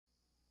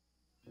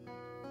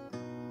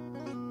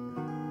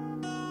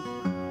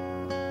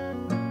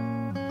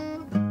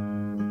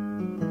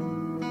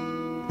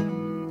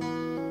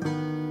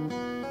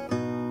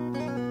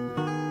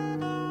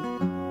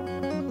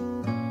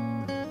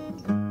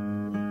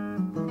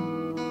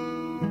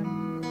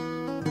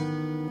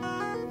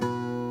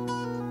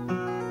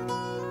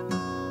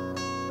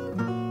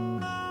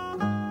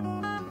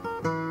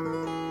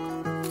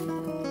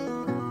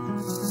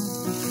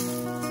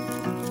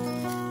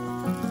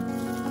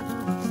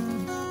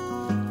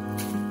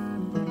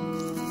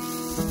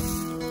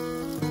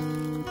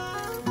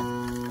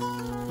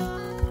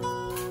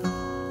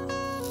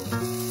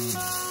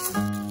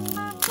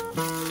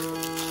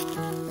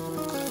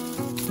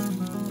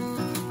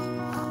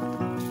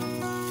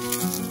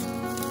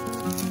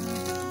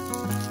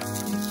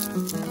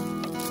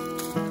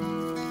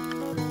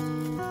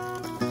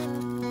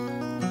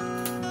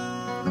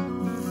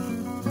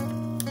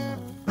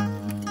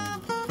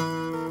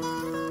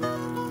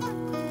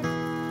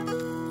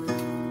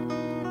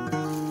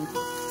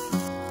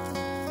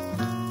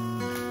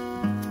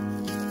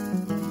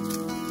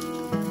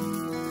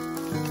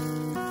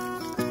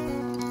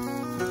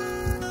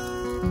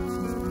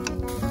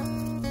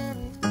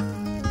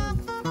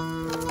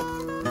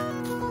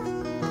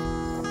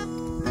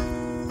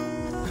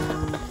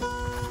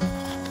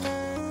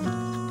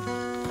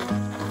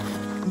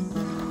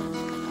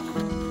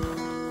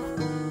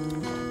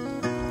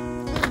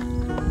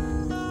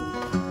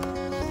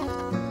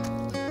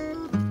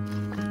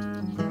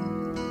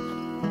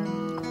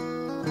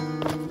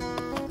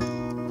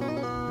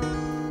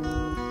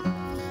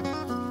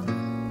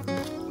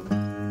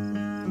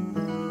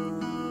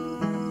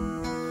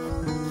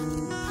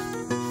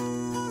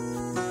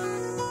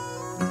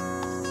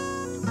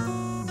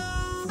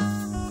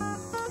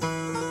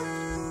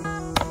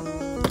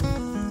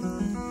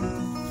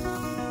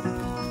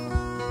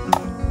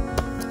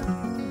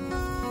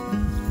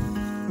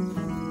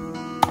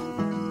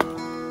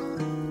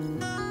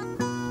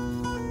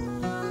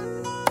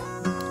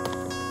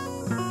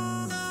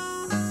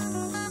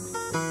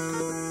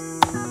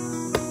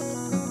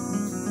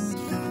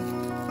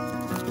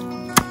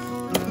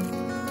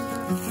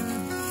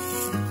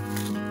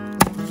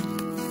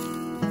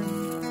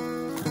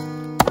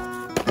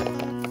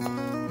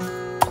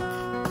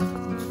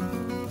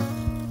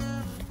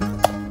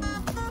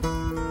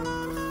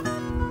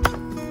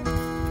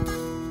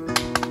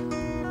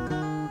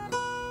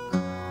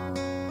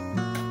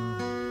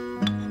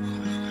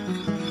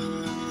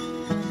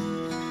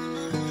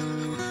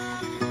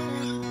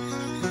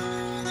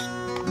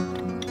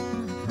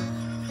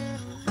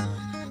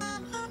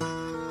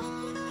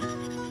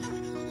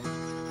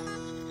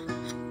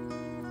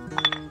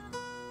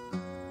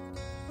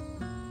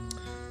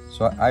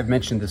So I've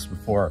mentioned this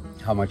before,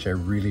 how much I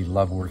really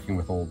love working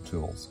with old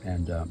tools.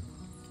 And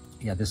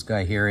yeah, this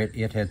guy here,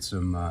 it had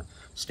some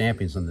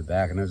stampings on the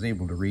back, and I was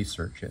able to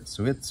research it.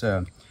 So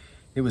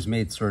it was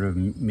made sort of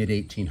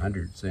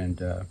mid-1800s,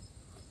 and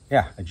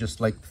yeah, I just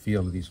like the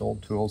feel of these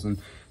old tools. And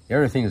the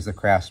other thing is the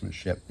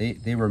craftsmanship.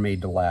 They were made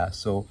to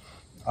last. So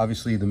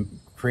obviously the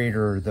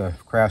creator, the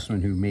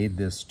craftsman who made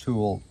this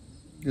tool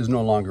is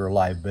no longer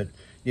alive, but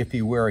if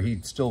he were,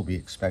 he'd still be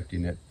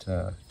expecting it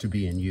to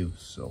be in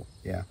use. So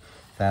yeah,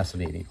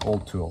 fascinating,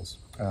 old tools.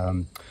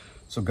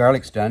 So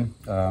garlic's done.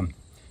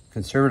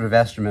 Conservative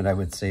estimate, I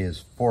would say,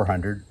 is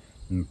 400,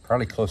 and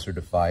probably closer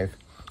to 5.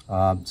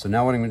 So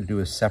now what I'm going to do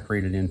is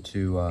separate it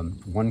into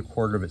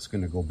 1/4 of it's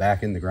going to go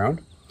back in the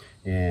ground,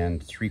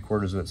 and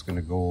 3/4 of it's going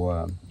to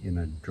go in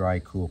a dry,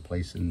 cool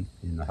place in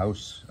the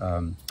house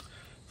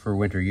for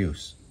winter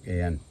use.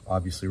 And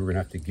obviously we're going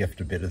to have to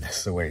gift a bit of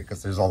this away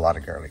because there's a lot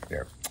of garlic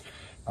there.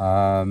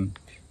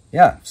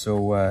 Yeah,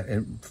 so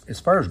as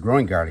far as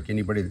growing garlic,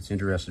 anybody that's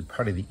interested,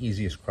 probably the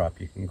easiest crop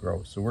you can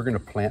grow. So we're going to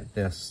plant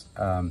this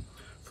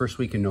first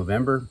week in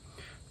November,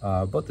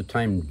 about the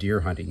time deer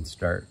hunting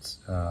starts.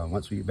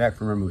 Once we get back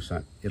from our moose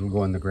hunt, it'll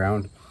go in the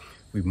ground.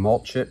 We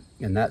mulch it,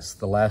 and that's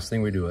the last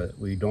thing we do.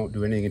 We don't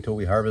do anything until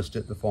we harvest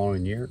it the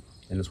following year,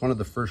 and it's one of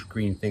the first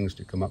green things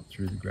to come up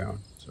through the ground.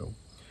 So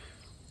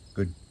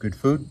good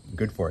food,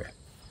 good for you.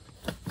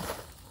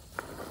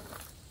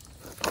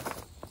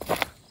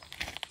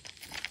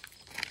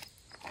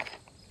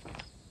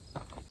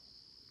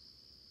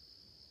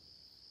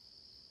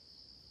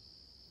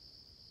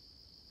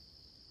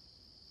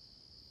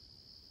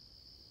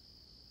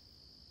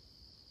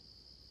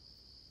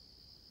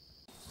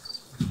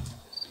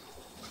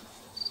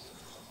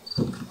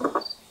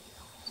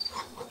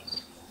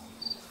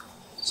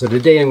 So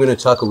today I'm going to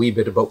talk a wee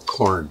bit about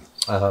corn.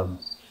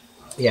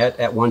 Yeah,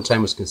 at one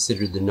time was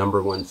considered the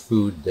 #1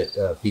 food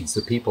that feeds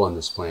the people on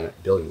this planet,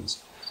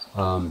 billions.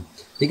 I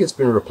think it's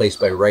been replaced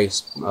by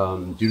rice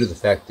due to the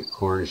fact that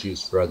corn is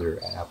used for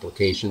other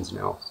applications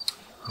now.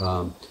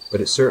 But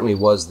it certainly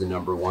was the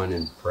 #1,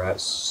 and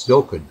perhaps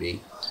still could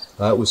be.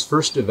 It was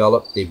first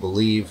developed, they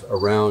believe,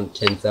 around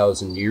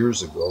 10,000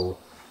 years ago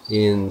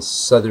in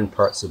southern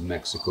parts of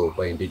Mexico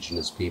by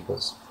indigenous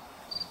peoples.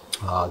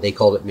 They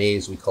called it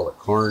maize, we call it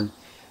corn.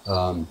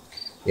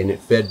 And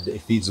it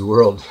feeds the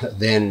world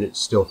then, and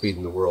it's still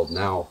feeding the world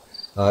now.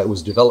 It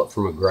was developed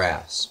from a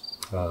grass,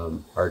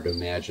 hard to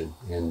imagine.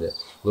 And the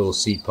little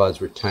seed pods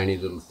were tiny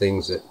little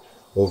things that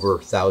over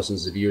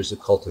thousands of years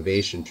of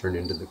cultivation turned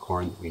into the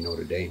corn that we know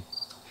today.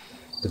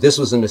 But this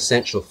was an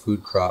essential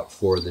food crop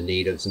for the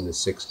natives in the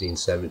 16,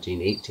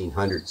 17,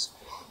 1800s.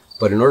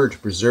 But in order to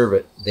preserve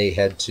it, they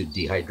had to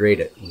dehydrate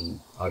it, and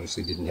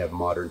obviously didn't have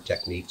modern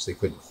techniques. They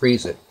couldn't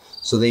freeze it.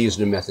 So they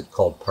used a method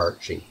called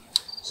parching.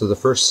 So the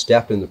first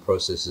step in the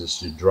process is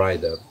to dry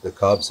the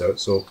cobs out.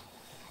 So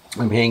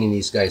I'm hanging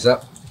these guys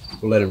up.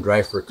 We'll let them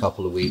dry for a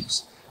couple of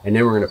weeks, and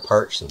then we're going to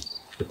parch them.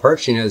 The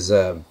parching has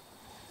a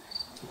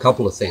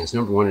couple of things.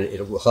 #1,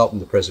 it will help in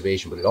the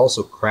preservation, but it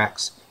also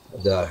cracks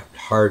the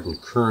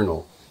hardened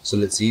kernel so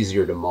that it's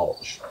easier to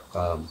mulch,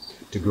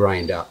 to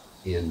grind up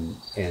and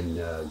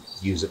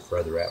use it for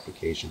other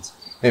applications.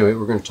 Anyway,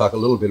 we're going to talk a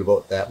little bit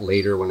about that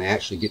later when I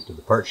actually get to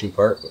the parching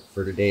part, but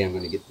for today I'm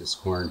going to get this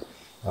corn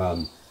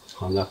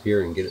hung up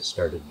here and get it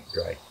started to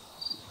dry.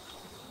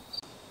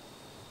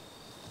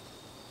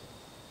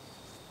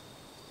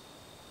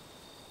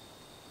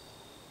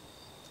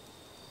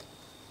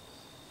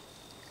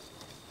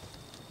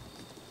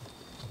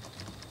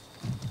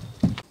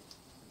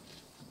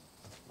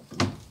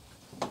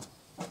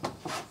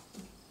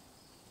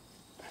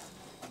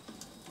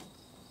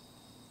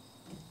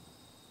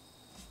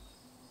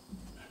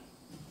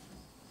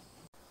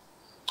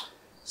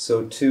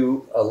 So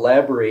to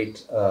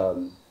elaborate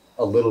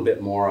a little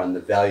bit more on the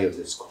value of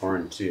this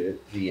corn to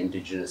the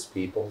indigenous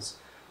peoples,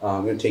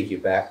 I'm going to take you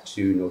back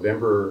to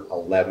November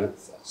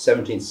 11th,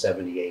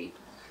 1778,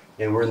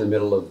 and we're in the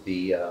middle of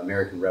the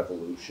American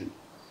Revolution.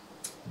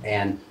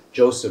 And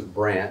Joseph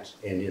Brant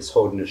and his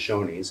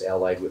Haudenosaunees,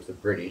 allied with the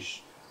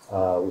British,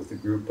 with a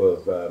group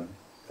of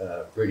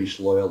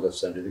British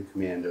loyalists under the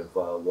command of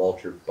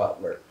Walter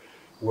Butler,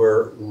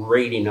 were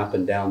raiding up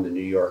and down the New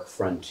York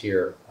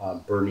frontier,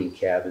 burning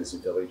cabins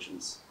and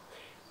villages.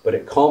 But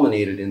it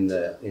culminated in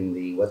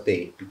the what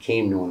they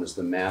became known as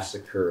the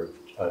massacre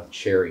of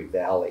Cherry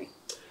Valley.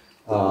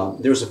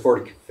 There was a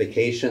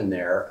fortification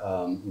there.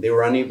 They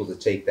were unable to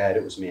take that.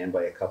 It was manned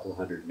by a couple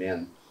hundred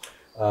men.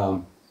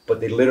 But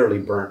they literally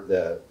burnt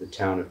the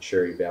town of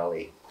Cherry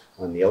Valley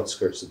on the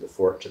outskirts of the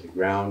fort to the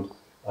ground.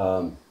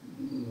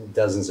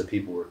 Dozens of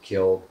people were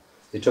killed.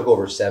 They took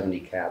over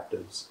 70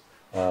 captives,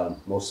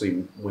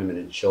 mostly women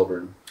and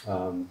children.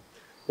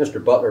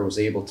 Mr. Butler was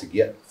able to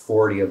get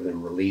 40 of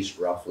them released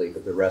roughly,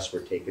 but the rest were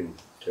taken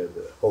to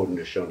the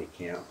Haudenosaunee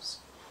camps.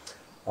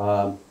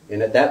 And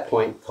at that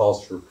point,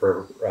 calls for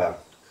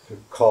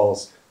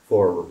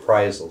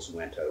reprisals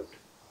went out.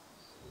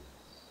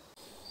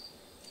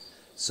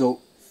 So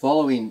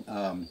following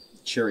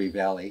Cherry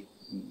Valley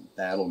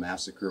battle,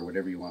 massacre,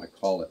 whatever you want to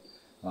call it,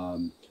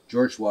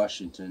 George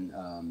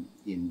Washington,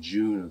 in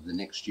June of the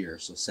next year,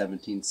 so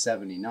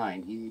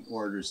 1779, he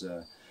orders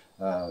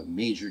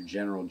Major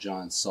General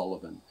John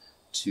Sullivan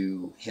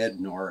to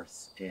head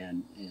north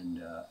and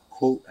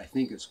quote, I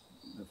think it's,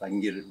 if I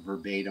can get it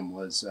verbatim,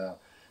 was,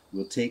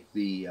 we'll take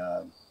the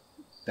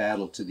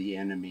battle to the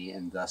enemy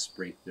and thus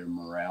break their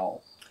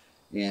morale.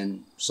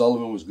 And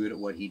Sullivan was good at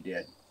what he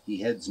did. He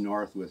heads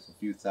north with a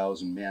few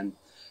thousand men,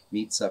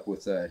 meets up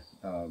with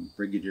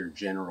Brigadier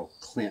General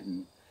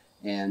Clinton,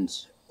 and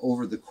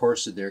over the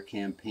course of their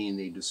campaign,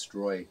 they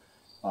destroy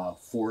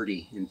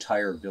 40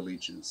 entire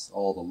villages,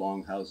 all the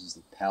longhouses,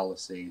 the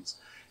palisades.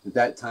 At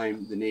that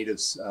time, the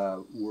natives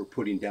were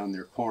putting down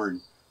their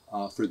corn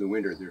for the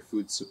winter, their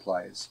food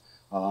supplies.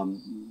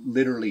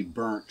 Literally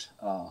burnt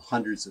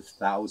hundreds of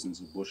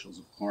thousands of bushels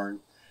of corn.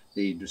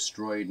 They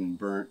destroyed and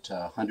burnt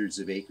hundreds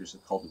of acres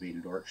of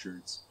cultivated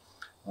orchards.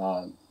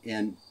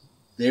 And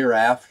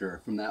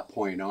thereafter, from that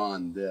point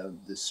on,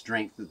 the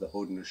strength of the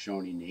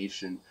Haudenosaunee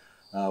Nation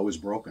was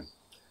broken.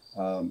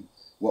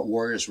 What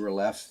warriors were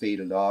left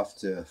faded off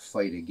to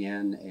fight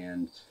again,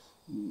 and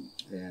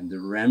the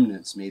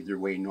remnants made their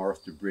way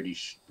north to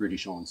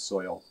British-owned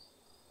soil.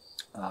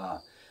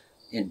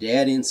 And to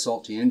add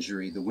insult to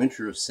injury, the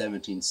winter of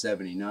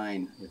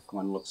 1779, if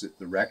one looks at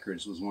the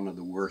records, was one of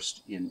the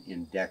worst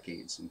in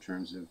decades in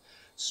terms of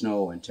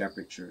snow and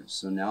temperatures.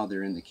 So now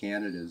they're in the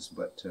Canadas,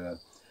 but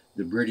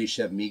the British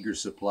have meager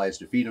supplies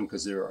to feed them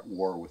because they're at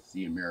war with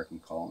the American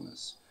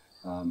colonists.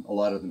 A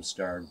lot of them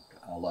starved,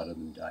 a lot of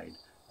them died.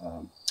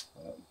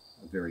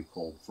 A very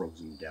cold,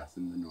 frozen death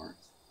in the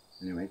north.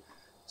 Anyway,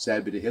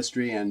 sad bit of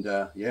history, and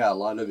yeah, a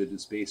lot of it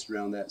is based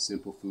around that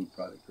simple food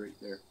product right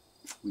there.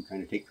 We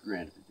kind of take for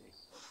granted today.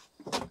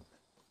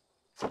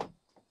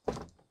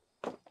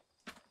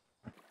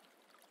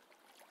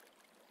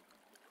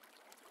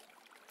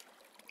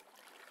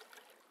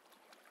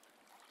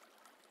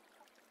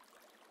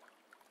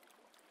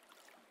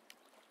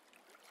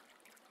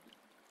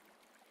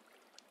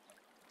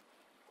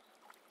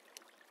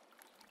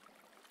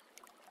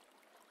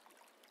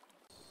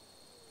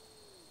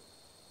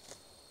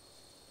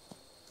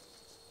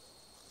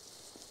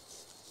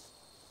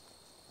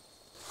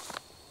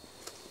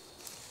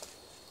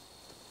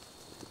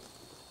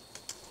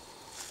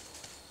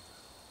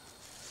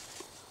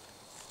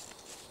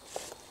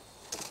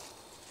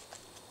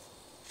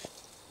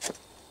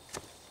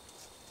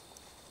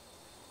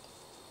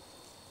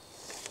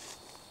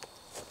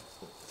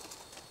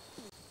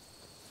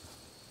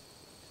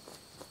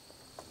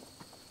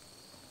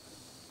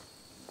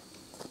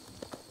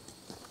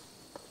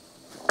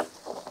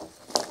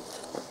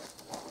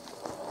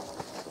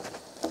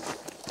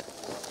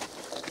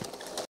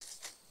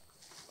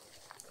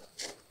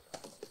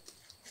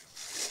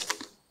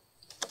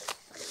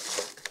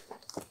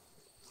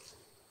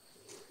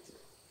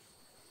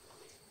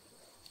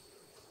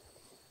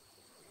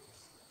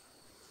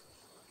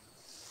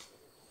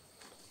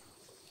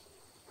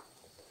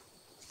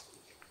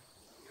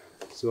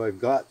 So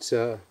I've got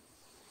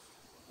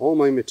all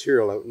my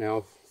material out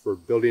now for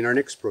building our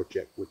next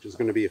project, which is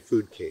going to be a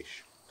food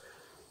cache,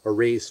 a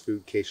raised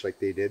food cache like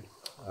they did.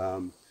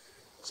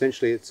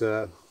 Essentially, it's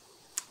a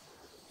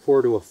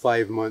 4 to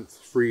 5 month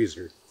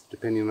freezer,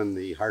 depending on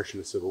the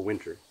harshness of a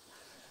winter.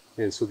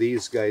 And so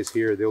these guys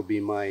here, they'll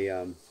be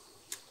my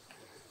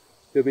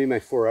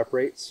 4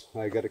 uprights.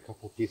 I got a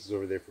couple pieces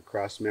over there for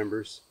cross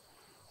members.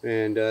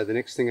 And the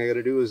next thing I got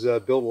to do is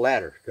build a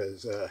ladder,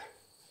 because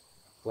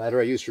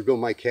ladder I used for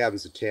building my cabin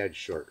is a tad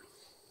short.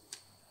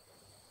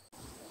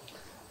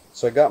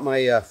 So I got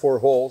my 4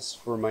 holes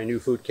for my new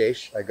food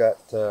cache. I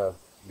got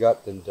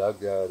them dug.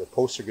 The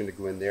posts are going to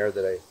go in there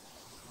that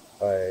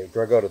I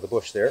drug out of the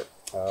bush there.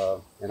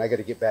 And I got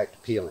to get back to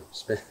peeling.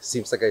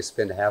 Seems like I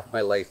spend half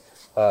my life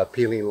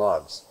peeling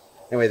logs.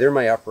 Anyway, they're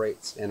my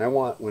uprights. And I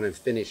want, when I'm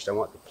finished, I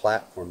want the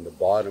platform, the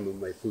bottom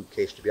of my food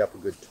cache, to be up a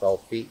good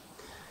 12 feet.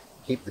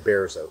 Keep the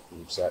bears out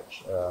and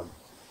such.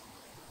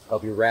 I'll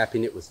be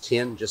wrapping it with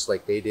tin, just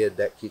like they did.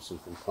 That keeps them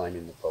from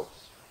climbing the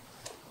posts.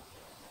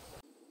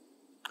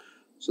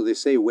 So they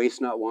say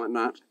waste not, want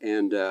not.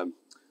 And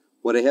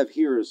what I have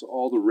here is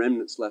all the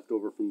remnants left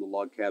over from the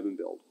log cabin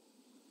build.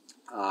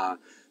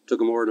 Took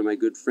them over to my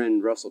good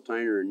friend Russell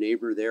Tyner, a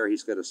neighbor there.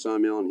 He's got a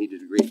sawmill, and he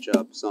did a great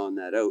job sawing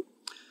that out.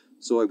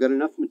 So I've got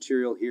enough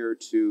material here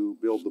to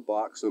build the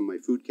box on my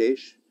food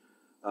cache.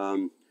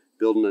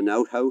 Building an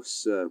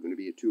outhouse, going to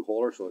be a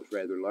 2-holer, so it's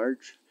rather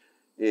large.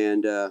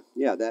 And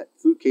yeah, that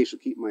food cache will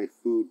keep my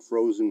food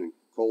frozen and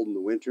cold in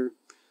the winter.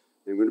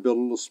 And I'm going to build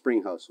a little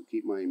spring house. Will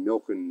keep my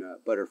milk and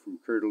butter from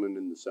curdling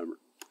in the summer.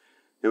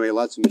 Anyway,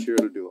 lots of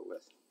material to do it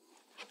with.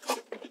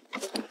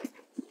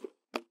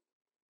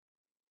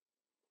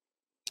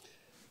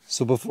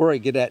 So before I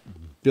get at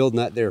building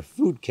that there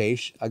food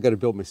cache, I got to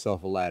build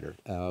myself a ladder.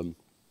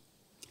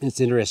 It's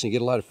interesting. I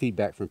get a lot of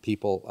feedback from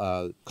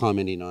people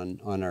commenting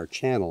on our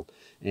channel,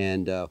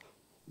 and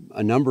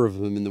a number of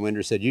them in the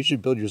winter said, you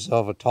should build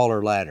yourself a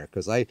taller ladder,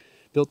 because I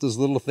built this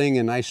little thing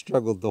and I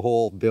struggled the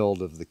whole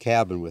build of the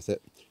cabin with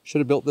it. Should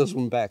have built this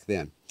one back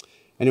then.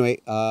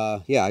 Anyway,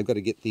 yeah, I've got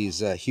to get these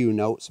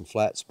hewn out, some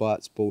flat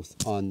spots,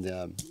 both on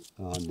the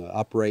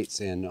uprights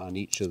and on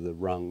each of the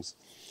rungs.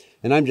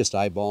 And I'm just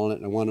eyeballing it,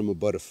 and I want them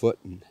about a foot.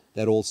 And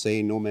that old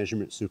saying, no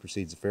measurement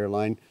supersedes a fair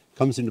line,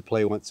 comes into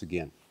play once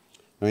again.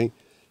 All right,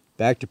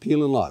 back to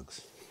peeling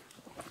logs.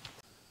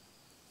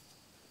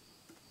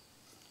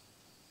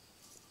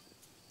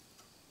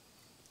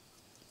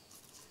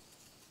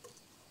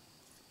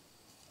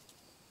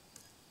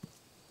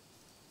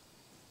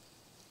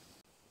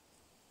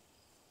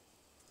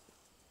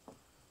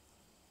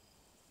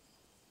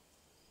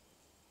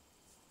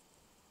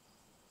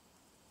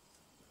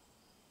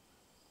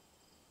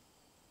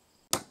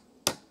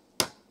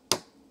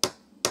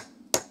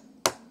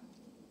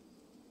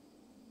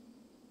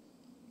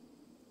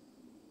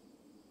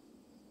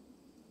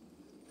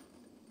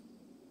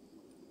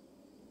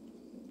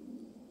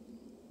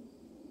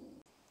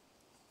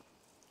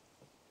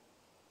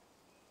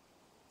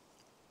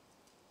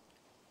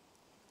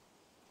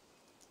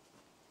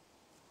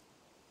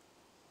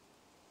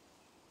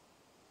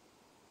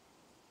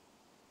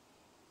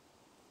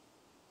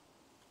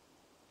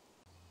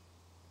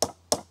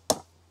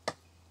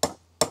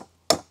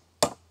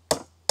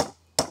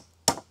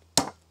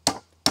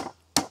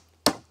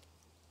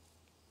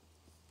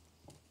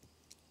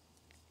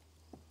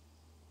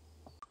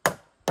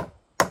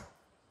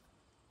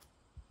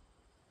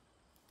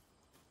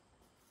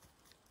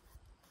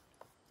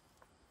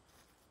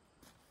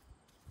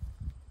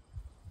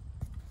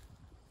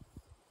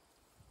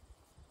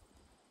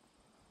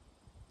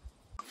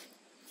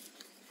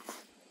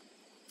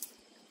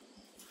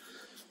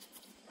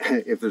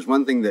 If there's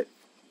one thing that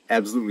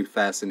absolutely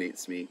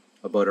fascinates me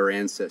about our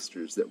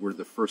ancestors that were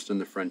the first on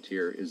the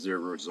frontier, is their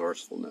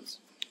resourcefulness.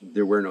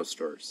 There were no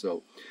stores,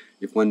 so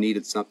if one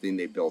needed something,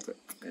 they built it.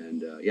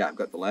 And yeah, I've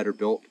got the ladder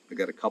built. I've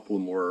got a couple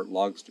more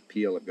logs to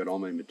peel. I've got all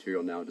my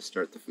material now to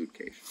start the food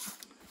cache.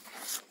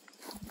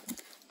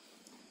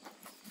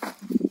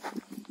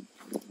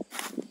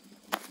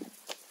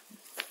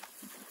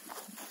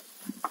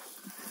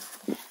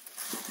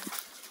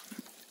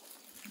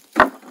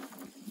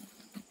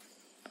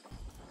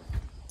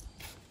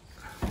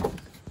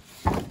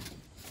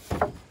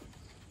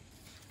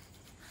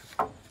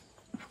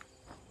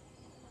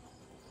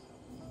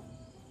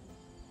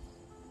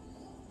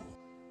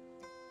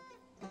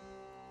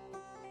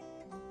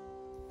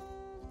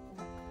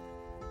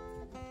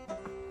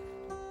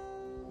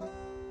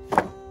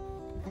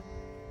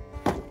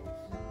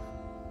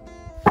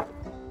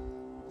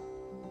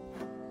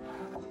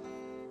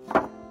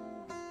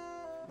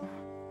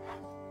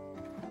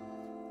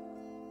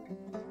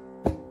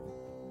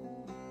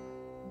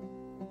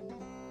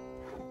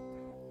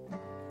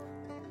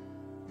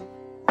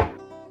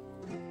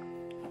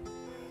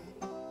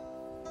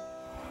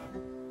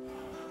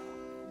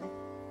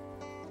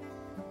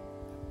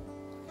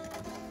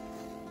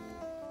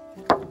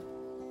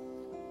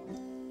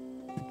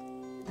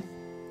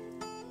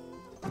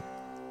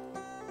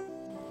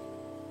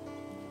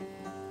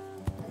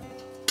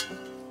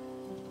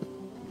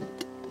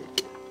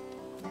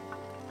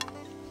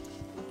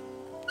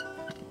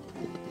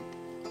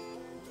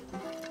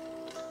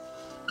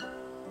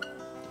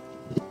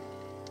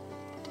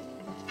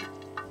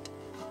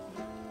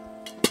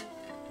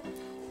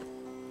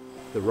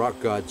 The rock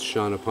gods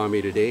shone upon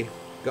me today.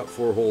 Got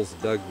 4 holes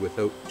dug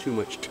without too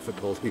much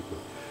difficulty.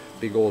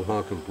 Big old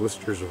honking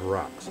blisters of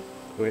rocks.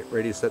 Right,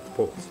 ready to set the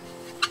poles.